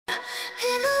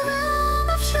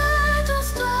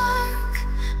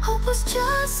was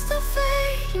just a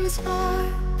fading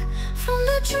spark from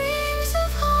the dreams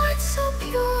of hearts so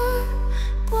pure,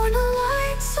 born a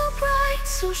light so bright,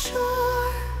 so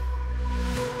sure.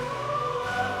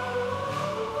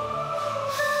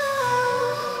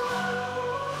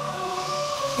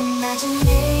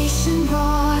 Imagination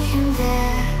brought him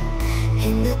there,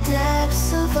 in the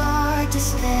depths of our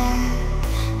despair.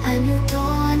 A new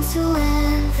dawn to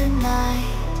end the night,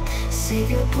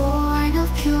 Savior born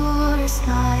of purest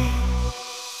light.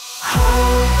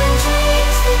 Hope and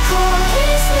dreams that call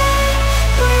his name,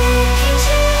 breaking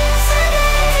chains and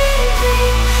ending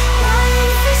pain.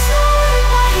 Life restored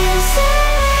by his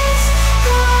embrace,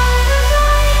 God of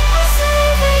light, our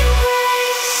saving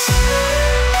grace.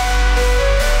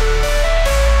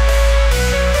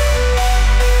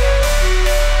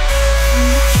 When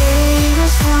the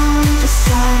chaos from the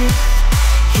side,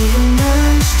 he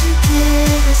emerged to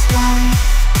give us life.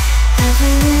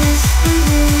 Every whisper,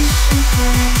 wish and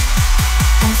prayer,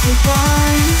 as he bore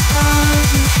his love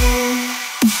and care.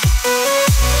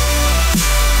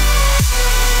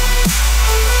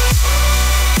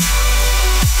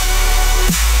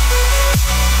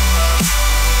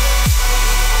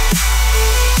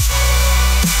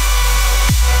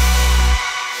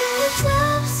 In the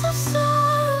depths of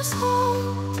sorrow's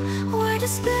hold, where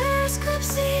despair's grip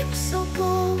seemed so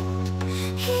bold,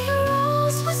 he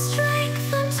arose with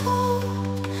strength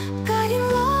untold, guiding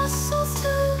lost souls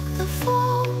to the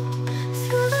fold.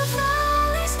 Through the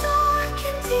valleys dark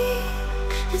and deep,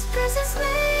 his presence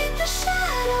made the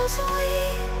shadows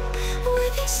weep.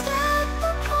 With each step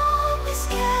a promise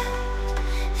kept,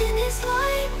 in his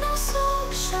light no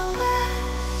soul shall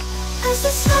rest. As the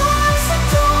stars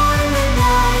adorn the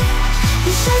night,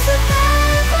 he shines with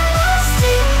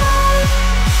everlasting light.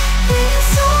 In his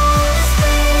soul is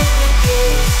breathing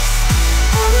peace,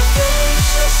 all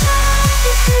affliction shall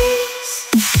decrease.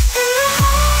 In the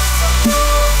hearts of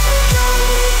both and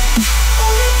joy,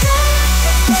 only death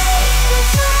and fate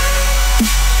return.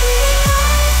 Leading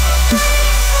life will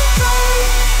break so bright,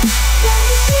 like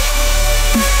the sea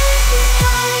in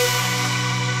time.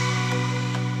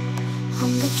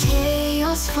 On the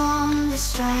chaos from the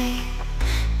strife,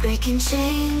 breaking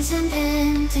chains and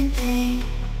ending pain.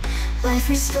 Life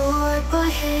restored by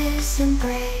his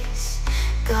embrace,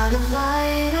 God of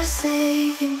light, our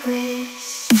saving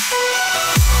grace.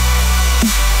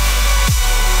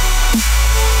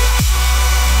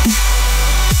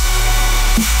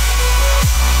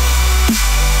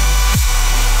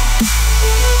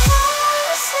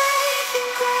 Our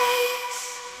saving grace.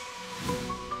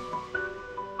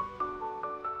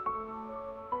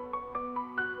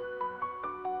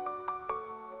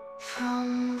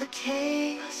 From the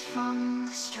chaos, from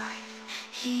the strife,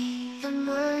 he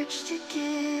emerged to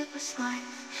give us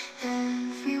life.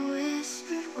 Every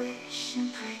whispered wish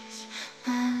and praise,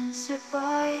 answered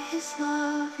by his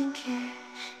love and care.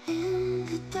 In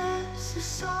the depths of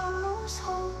sorrow's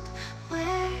hold,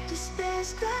 where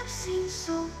despair's grasp seems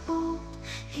so bold,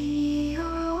 he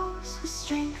arose with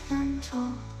strength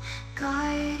untold,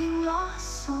 guiding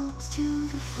lost souls to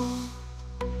the fold.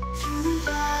 Through the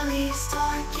valleys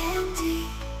dark and deep,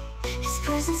 his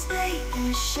presence made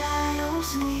their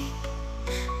shadows weep.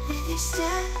 With each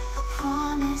step a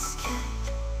promise kept,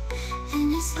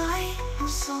 in his light no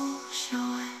soul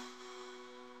shall rest.